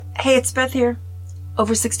Hey, it's Beth here.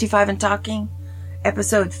 Over 65 and Talking,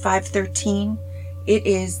 episode 513. It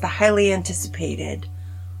is the highly anticipated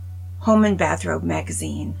Home and Bathrobe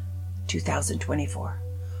magazine 2024.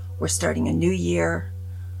 We're starting a new year.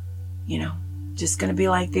 Just going to be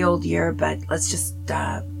like the old year, but let's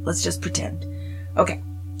just pretend. Okay.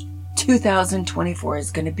 2024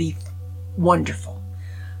 is going to be wonderful.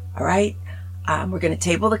 All right. We're going to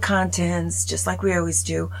table the contents just like we always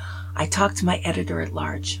do. I talked to my editor at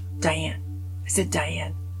large, Diane. I said,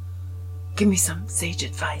 Diane, give me some sage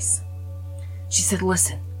advice. She said,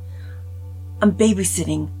 listen, I'm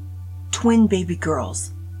babysitting twin baby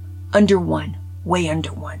girls, under one, way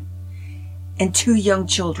under one, and 2 young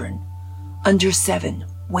children, under 7,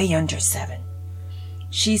 way under 7.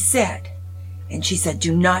 She said,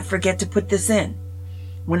 do not forget to put this in.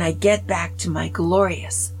 When I get back to my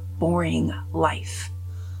glorious, boring life,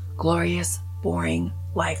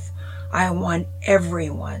 I want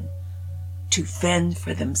everyone to fend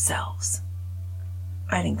for themselves.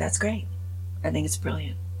 I think that's great. I think it's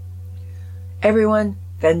brilliant. Everyone,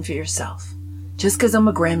 fend for yourself. Just because I'm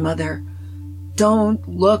a grandmother, don't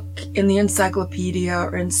look in the encyclopedia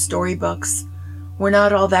or in storybooks. We're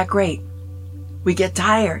not all that great. We get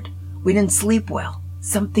tired. We didn't sleep well.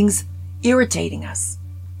 Something's irritating us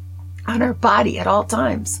on our body at all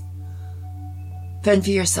times. Fend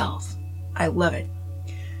for yourself. I love it.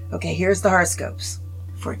 Okay, here's the horoscopes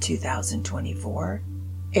for 2024.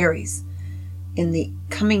 Aries, in the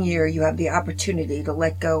coming year, you have the opportunity to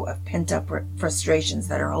let go of pent-up frustrations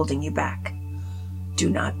that are holding you back. Do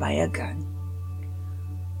not buy a gun.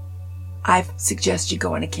 I suggest you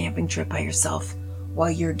go on a camping trip by yourself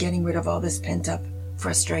while you're getting rid of all this pent-up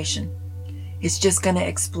frustration. It's just going to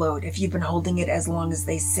explode. If you've been holding it as long as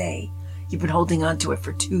they say, you've been holding on to it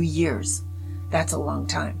for 2 years. That's a long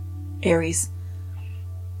time. Aries,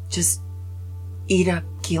 just eat a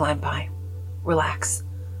key lime pie. Relax.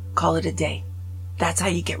 Call it a day. That's how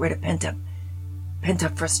you get rid of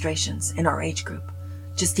pent-up frustrations in our age group.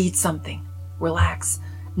 Just eat something. Relax.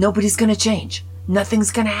 Nobody's going to change.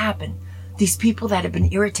 Nothing's going to happen. These people that have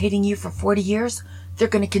been irritating you for 40 years, they're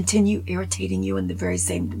going to continue irritating you in the very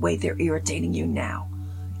same way they're irritating you now.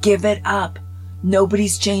 Give it up.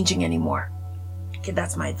 Nobody's changing anymore. Okay,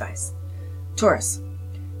 that's my advice. Taurus,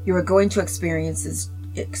 you are going to experience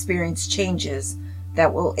changes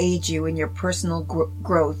that will aid you in your personal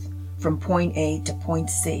growth from point A to point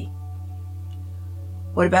C.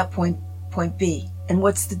 What about point B? And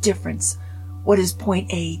what's the difference? What is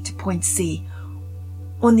point A to point C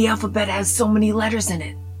when the alphabet has so many letters in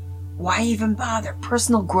it? Why even bother?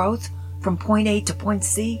 Personal growth from point A to point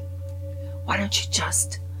C? Why don't you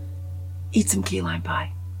just eat some key lime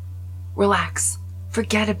pie? Relax.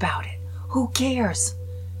 Forget about it. Who cares?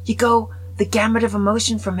 You go the gamut of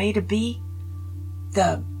emotion from A to B,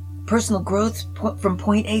 the personal growth from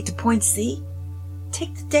point A to point C.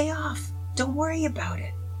 Take the day off. Don't worry about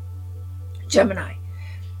it. Gemini.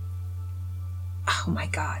 Oh my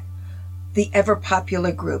God. The ever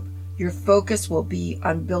popular group. Your focus will be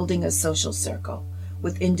on building a social circle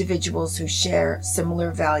with individuals who share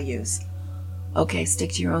similar values. Okay,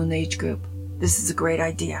 stick to your own age group. This is a great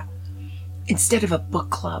idea. Instead of a book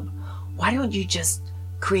club, why don't you just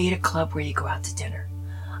create a club where you go out to dinner?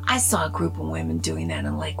 I saw a group of women doing that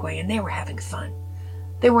in Lakeway, and they were having fun.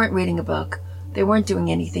 They weren't reading a book. They weren't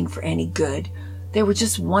doing anything for any good. They were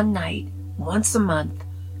just one night, once a month,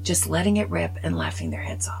 just letting it rip and laughing their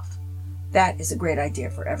heads off. That is a great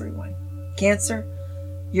idea for everyone. Cancer,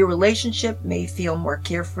 your relationship may feel more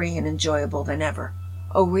carefree and enjoyable than ever.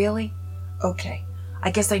 Oh, really? Okay.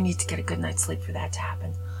 I guess I need to get a good night's sleep for that to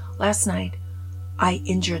happen. Last night, I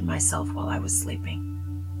injured myself while I was sleeping.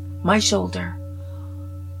 My shoulder,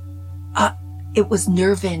 it was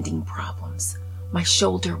nerve-ending problems. My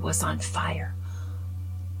shoulder was on fire.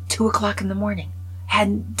 2 o'clock in the morning.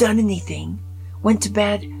 Hadn't done anything. Went to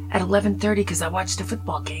bed at 11:30 because I watched a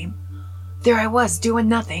football game. There I was, doing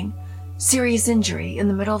nothing. Serious injury in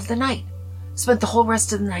the middle of the night. Spent the whole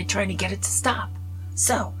rest of the night trying to get it to stop.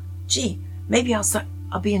 So, maybe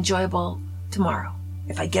I'll be enjoyable tomorrow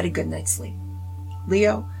if I get a good night's sleep.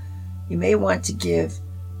 Leo, you may want to give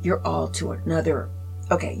your all to another.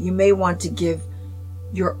 Okay, you may want to give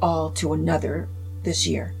your all to another this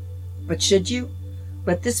year. But should you?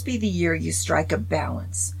 Let this be the year you strike a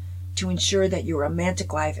balance to ensure that your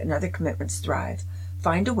romantic life and other commitments thrive.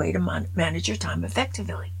 Find a way to manage your time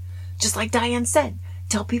effectively. Just like Diane said,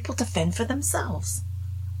 tell people to fend for themselves.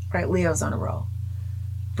 All right, Leo's on a roll.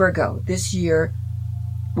 Virgo, this year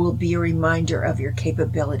will be a reminder of your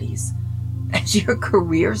capabilities as your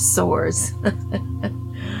career soars.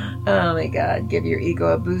 Oh my God, give your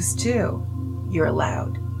ego a boost too. You're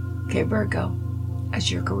allowed. Okay, Virgo, as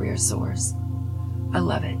your career soars. I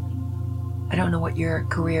love it. I don't know what your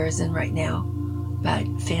career is in right now, but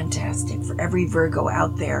fantastic. For every Virgo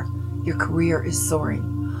out there, your career is soaring.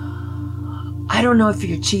 I don't know if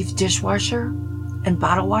you're chief dishwasher and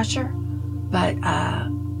bottle washer, but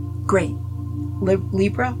great.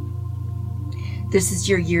 Libra, this is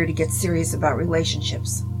your year to get serious about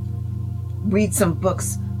relationships. Read some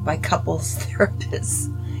books by couples therapists.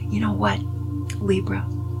 You know what, Libra?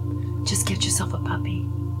 Just get yourself a puppy.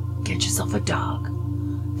 Get yourself a dog.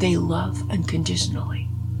 They love unconditionally.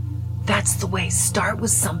 That's the way. Start with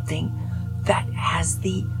something that has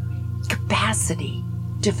the capacity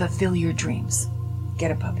to fulfill your dreams. Get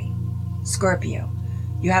a puppy. Scorpio,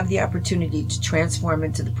 you have the opportunity to transform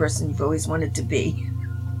into the person you've always wanted to be.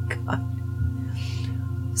 God.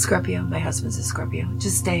 Scorpio, my husband's a Scorpio.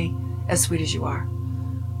 Just stay as sweet as you are.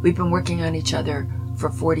 We've been working on each other for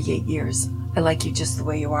 48 years. I like you just the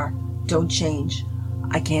way you are. Don't change.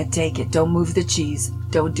 I can't take it. Don't move the cheese.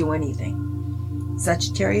 Don't do anything.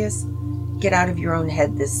 Sagittarius, get out of your own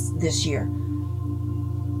head this year.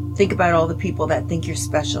 Think about all the people that think you're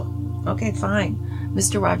special. Okay, fine.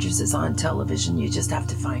 Mr. Rogers is on television. You just have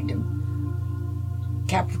to find him.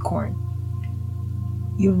 Capricorn,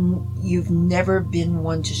 you've never been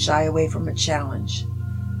one to shy away from a challenge.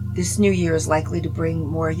 This new year is likely to bring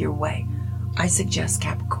more your way. I suggest,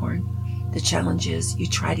 Capricorn, the challenge is you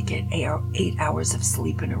try to get 8 hours of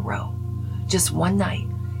sleep in a row. Just one night.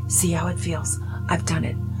 See how it feels. I've done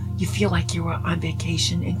it. You feel like you were on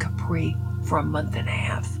vacation in Capri for a month and a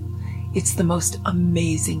half. It's the most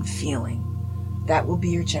amazing feeling. That will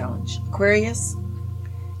be your challenge. Aquarius,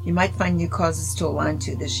 you might find new causes to align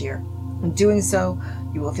to this year. In doing so,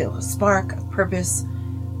 you will feel a spark of purpose,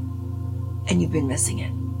 and you've been missing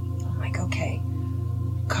it. I'm like, okay,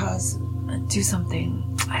 do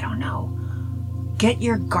something, I don't know. Get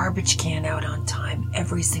your garbage can out on time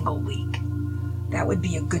every single week. That would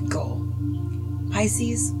be a good goal.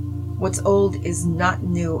 Pisces, what's old is not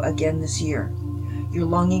new again this year. You're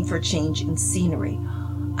longing for change in scenery.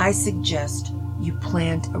 I suggest you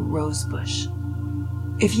plant a rose bush.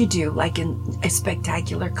 If you do, like in a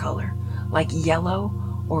spectacular color, like yellow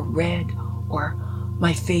or red, or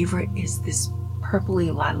my favorite is this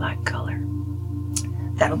purpley lilac color.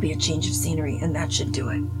 That'll be a change of scenery, and that should do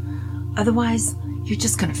it. Otherwise, you're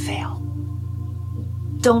just going to fail.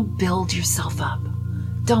 Don't build yourself up.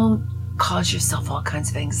 Don't cause yourself all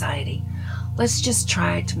kinds of anxiety. Let's just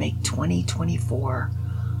try to make 2024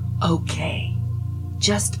 okay.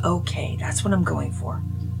 Just okay. That's what I'm going for.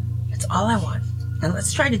 That's all I want. And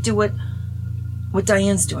let's try to do what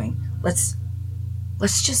Diane's doing. Let's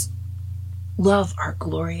just love our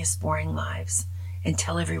glorious, boring lives and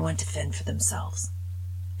tell everyone to fend for themselves.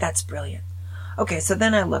 That's brilliant. Okay, so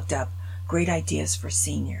then I looked up great ideas for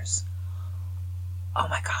seniors. Oh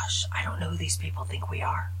my gosh, I don't know who these people think we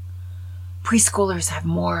are. Preschoolers have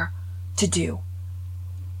more to do.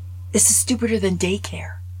 This is stupider than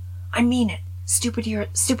daycare. I mean it. Stupider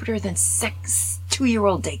than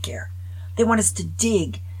 2-year-old daycare. They want us to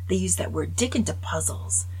dig. They use that word, dig into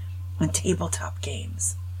puzzles and tabletop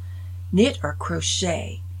games. Knit or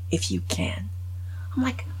crochet if you can. I'm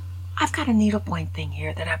like, I've got a needlepoint thing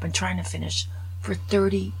here that I've been trying to finish for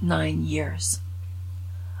 39 years.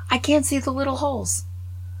 I can't see the little holes.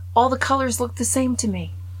 All the colors look the same to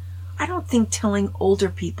me. I don't think telling older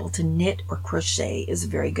people to knit or crochet is a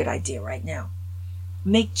very good idea right now.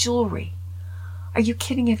 Make jewelry. Are you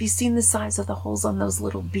kidding? Have you seen the size of the holes on those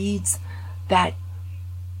little beads that,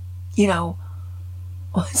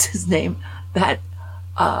 what's his name? That,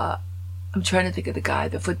 I'm trying to think of the guy,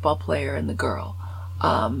 the football player and the girl.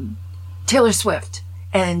 Taylor Swift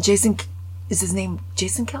and Jason, is his name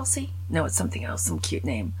Jason Kelsey? No, it's something else, some cute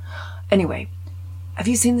name. Anyway, have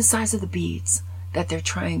you seen the size of the beads that they're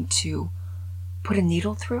trying to put a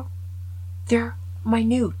needle through? They're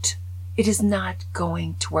minute. It is not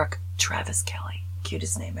going to work. Travis Kelly,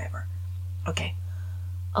 cutest name ever. Okay,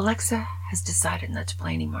 Alexa has decided not to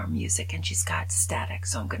play any more music and she's got static,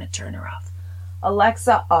 so I'm going to turn her off.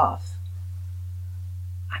 Alexa, off.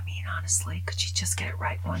 I mean, honestly, could she just get it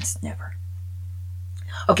right once? Never.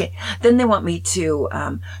 Okay, then they want me to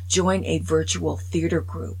join a virtual theater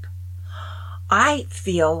group. I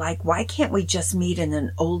feel like, why can't we just meet in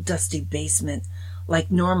an old dusty basement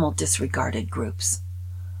like normal disregarded groups?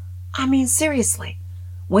 I mean, seriously,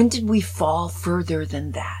 when did we fall further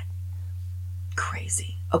than that?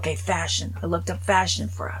 Crazy. Okay, fashion. I looked up fashion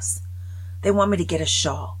for us. They want me to get a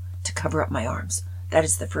shawl to cover up my arms. That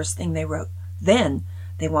is the first thing they wrote. Then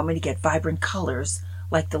they want me to get vibrant colors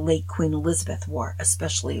like the late Queen Elizabeth wore,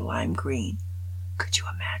 especially lime green. Could you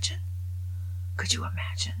imagine? Could you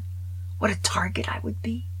imagine? What a target I would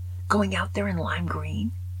be going out there in lime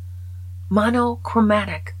green.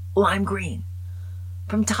 Monochromatic lime green.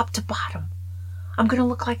 From top to bottom. I'm going to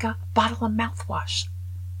look like a bottle of mouthwash.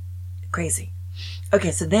 Crazy.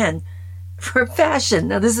 Okay, so then for fashion,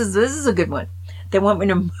 now this is a good one. They want me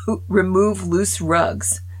to remove loose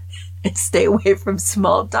rugs and stay away from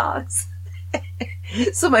small dogs.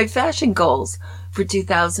 So my fashion goals for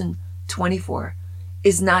 2024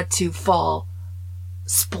 is not to fall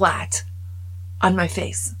splat on my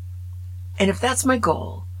face. And if that's my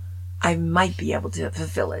goal, I might be able to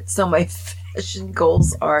fulfill it. So my fashion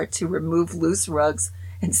goals are to remove loose rugs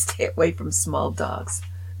and stay away from small dogs.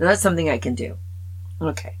 Now that's something I can do.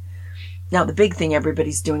 Okay. Now the big thing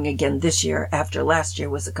everybody's doing again this year after last year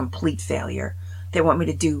was a complete failure. They want me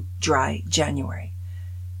to do dry January.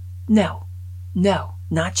 No,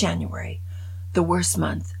 not January. The worst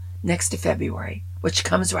month, next to February, which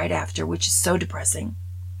comes right after, which is so depressing.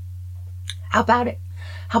 How about it?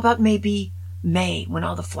 How about maybe May, when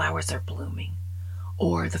all the flowers are blooming?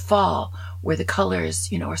 Or the fall, where the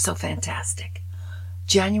colors, are so fantastic.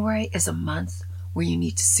 January is a month where you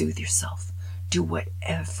need to soothe yourself. Do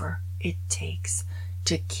whatever it takes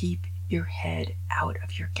to keep your head out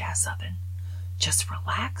of your gas oven. Just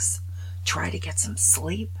relax. Try to get some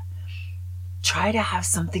sleep. Try to have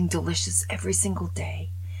something delicious every single day.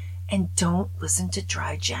 And don't listen to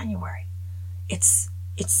dry January. It's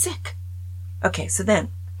sick. Okay, so then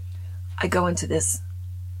I go into this.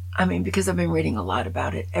 Because I've been reading a lot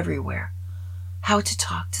about it everywhere. How to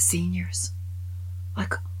talk to seniors.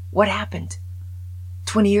 Like, what happened?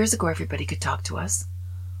 20 years ago, everybody could talk to us.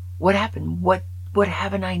 What happened? What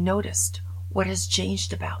haven't I noticed? What has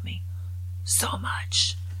changed about me? So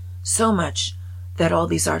much that all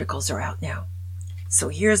these articles are out now. So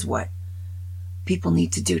here's what people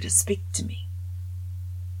need to do to speak to me.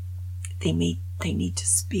 They need to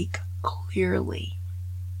speak clearly.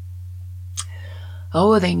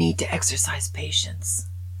 Oh, they need to exercise patience.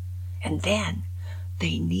 And then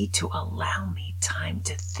they need to allow me time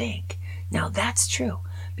to think. Now that's true,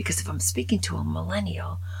 because if I'm speaking to a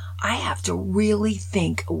millennial, I have to really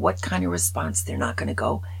think what kind of response they're not going to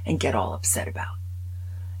go and get all upset about.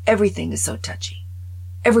 Everything is so touchy.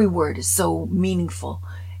 Every word is so meaningful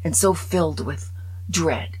and so filled with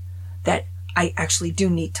dread that I actually do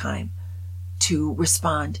need time to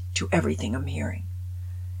respond to everything I'm hearing.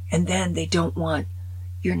 And then they don't want,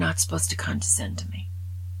 you're not supposed to condescend to me.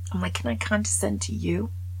 I'm like, can I condescend to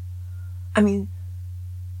you?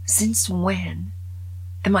 Since when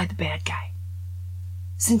am I the bad guy?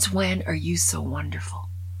 Since when are you so wonderful?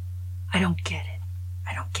 I don't get it.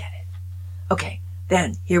 Okay,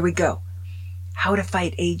 then here we go. How to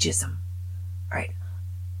fight ageism. All right.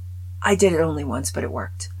 I did it only once, but it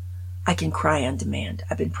worked. I can cry on demand.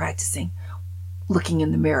 I've been practicing looking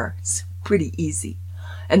in the mirror. It's pretty easy.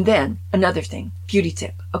 And then another thing, beauty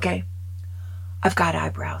tip, okay? I've got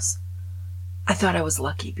eyebrows. I thought I was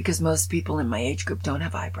lucky because most people in my age group don't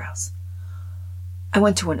have eyebrows. I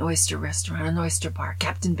went to an oyster restaurant, an oyster bar,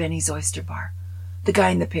 Captain Benny's Oyster Bar. The guy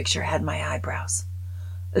in the picture had my eyebrows.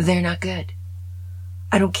 They're not good.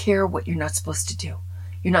 I don't care what you're not supposed to do.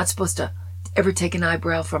 You're not supposed to ever take an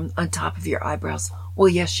eyebrow from on top of your eyebrows. Well,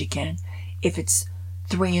 yes, you can, if it's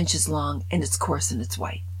 3 inches long and it's coarse and it's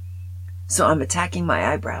white. So I'm attacking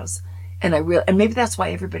my eyebrows, and maybe that's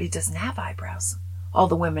why everybody doesn't have eyebrows. All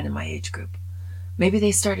the women in my age group. Maybe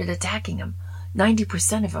they started attacking them.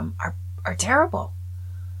 90% of them are terrible.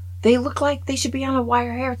 They look like they should be on a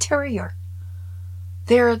wire hair terrier.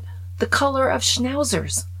 They're the color of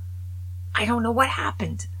schnauzers. I don't know what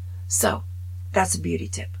happened. So, that's a beauty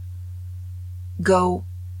tip. Go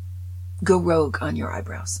rogue on your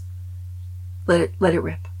eyebrows. Let it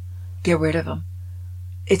rip. Get rid of them.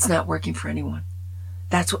 It's not working for anyone.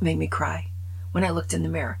 That's what made me cry when I looked in the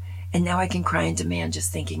mirror. And now I can cry on demand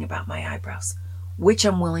just thinking about my eyebrows, which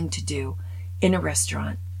I'm willing to do in a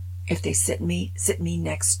restaurant if they sit me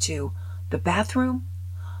next to the bathroom,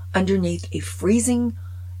 underneath a freezing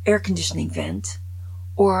air conditioning vent,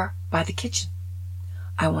 or by the kitchen.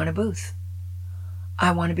 I want a booth.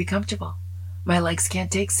 I want to be comfortable. My legs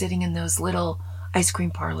can't take sitting in those little ice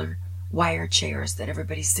cream parlor wire chairs that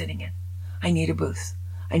everybody's sitting in. I need a booth.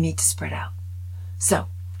 I need to spread out. So,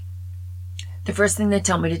 the first thing they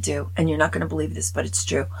tell me to do, and you're not going to believe this, but it's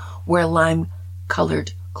true, wear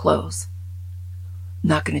lime-colored clothes.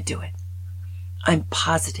 Not going to do it. I'm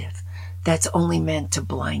positive that's only meant to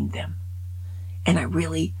blind them. And I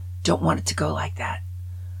really don't want it to go like that.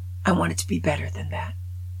 I want it to be better than that.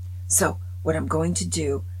 So, what I'm going to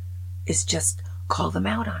do is just call them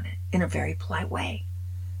out on it in a very polite way.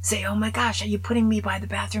 Say, oh my gosh, are you putting me by the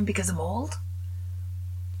bathroom because I'm old?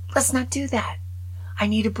 Let's not do that. I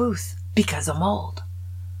need a booth because I'm old.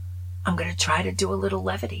 I'm going to try to do a little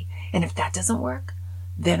levity. And if that doesn't work,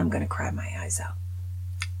 then I'm going to cry my eyes out.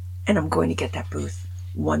 And I'm going to get that booth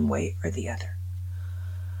one way or the other.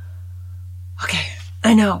 Okay,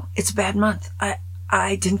 I know, it's a bad month.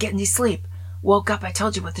 I didn't get any sleep. Woke up, I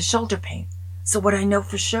told you, with the shoulder pain. So what I know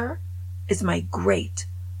for sure is my great,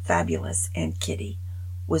 fabulous Aunt Kitty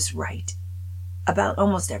was right about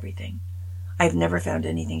almost everything. I've never found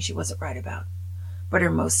anything she wasn't right about. But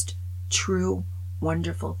her most true,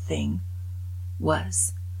 wonderful thing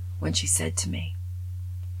was when she said to me,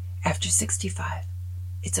 after 65,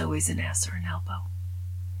 it's always an ass or an elbow.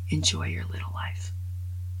 Enjoy your little life.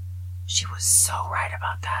 She was so right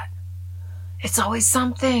about that. It's always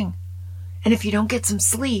something. And if you don't get some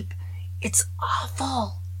sleep, it's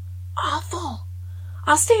awful. Awful.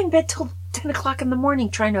 I'll stay in bed till 10 o'clock in the morning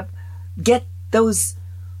trying to get those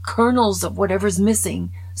kernels of whatever's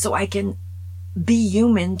missing so I can be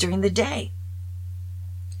human during the day.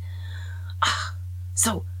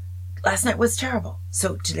 So last night was terrible.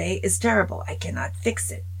 So today is terrible. I cannot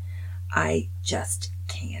fix it. I just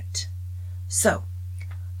can't. So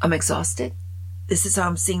I'm exhausted. This is how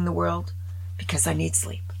I'm seeing the world because I need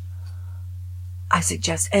sleep. I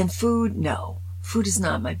suggest, and food, no. Food is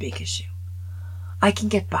not my big issue. I can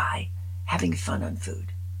get by having fun on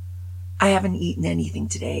food. I haven't eaten anything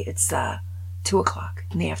today. It's 2 o'clock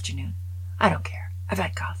in the afternoon. I don't care. I've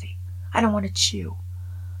had coffee. I don't want to chew.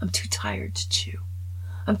 I'm too tired to chew.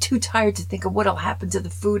 I'm too tired to think of what'll happen to the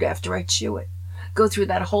food after I chew it. Go through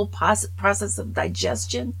that whole process of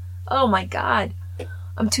digestion. Oh my God.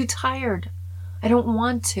 I'm too tired. I don't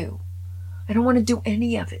want to. I don't want to do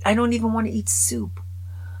any of it. I don't even want to eat soup.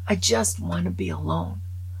 I just want to be alone.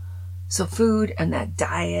 So food and that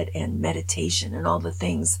diet and meditation and all the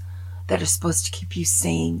things that are supposed to keep you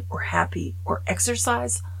sane or happy or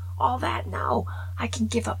exercise, all that, no. I can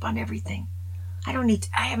give up on everything. I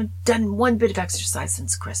haven't done one bit of exercise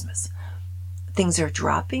since Christmas. Things are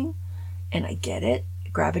dropping, and I get it.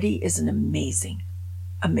 Gravity is an amazing,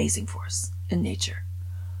 amazing force in nature.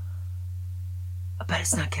 But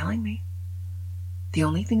it's not killing me. The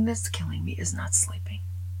only thing that's killing me is not sleeping.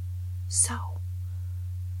 So,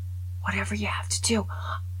 whatever you have to do.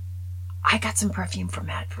 I got some perfume from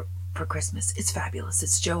Matt for Christmas. It's fabulous.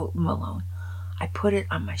 It's Joe Malone. I put it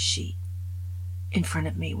on my sheet in front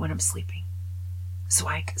of me when I'm sleeping. So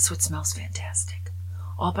it smells fantastic.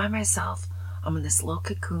 All by myself. I'm in this little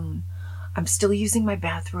cocoon. I'm still using my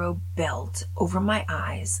bathrobe belt over my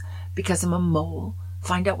eyes because I'm a mole.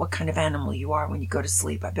 Find out what kind of animal you are when you go to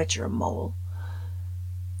sleep. I bet you're a mole.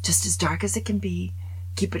 Just as dark as it can be.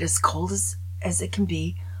 Keep it as cold as it can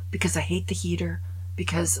be because I hate the heater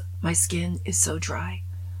because my skin is so dry.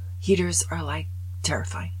 Heaters are like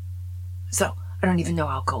terrifying. So I don't even know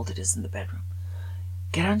how cold it is in the bedroom.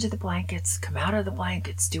 Get under the blankets, come out of the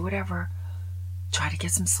blankets, do whatever. Try to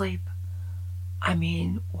get some sleep. I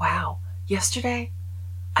mean, wow. Yesterday,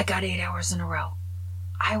 I got 8 hours in a row.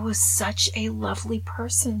 I was such a lovely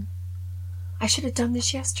person. I should have done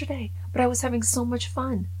this yesterday, but I was having so much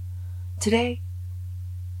fun. Today,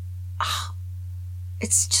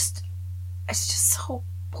 it's just so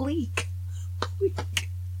bleak.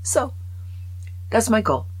 So, that's my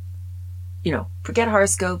goal. Forget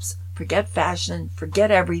horoscopes, forget fashion,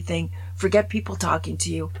 forget everything, forget people talking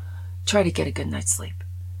to you. Try to get a good night's sleep.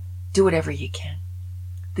 Do whatever you can.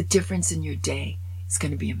 The difference in your day is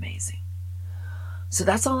going to be amazing. So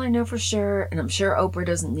that's all I know for sure, and I'm sure Oprah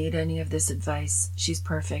doesn't need any of this advice. She's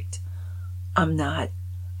perfect. I'm not.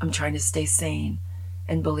 I'm trying to stay sane,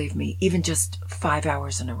 and believe me, even just 5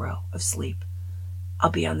 hours in a row of sleep, I'll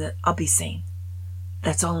be sane.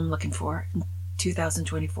 That's all I'm looking for in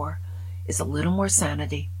 2024 is a little more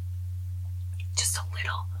sanity, just a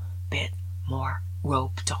little bit more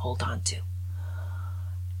rope to hold on to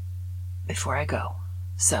before I go.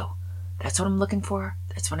 So that's what I'm looking for.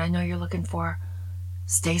 That's what I know you're looking for.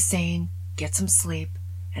 Stay sane, get some sleep,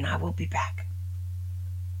 and I will be back.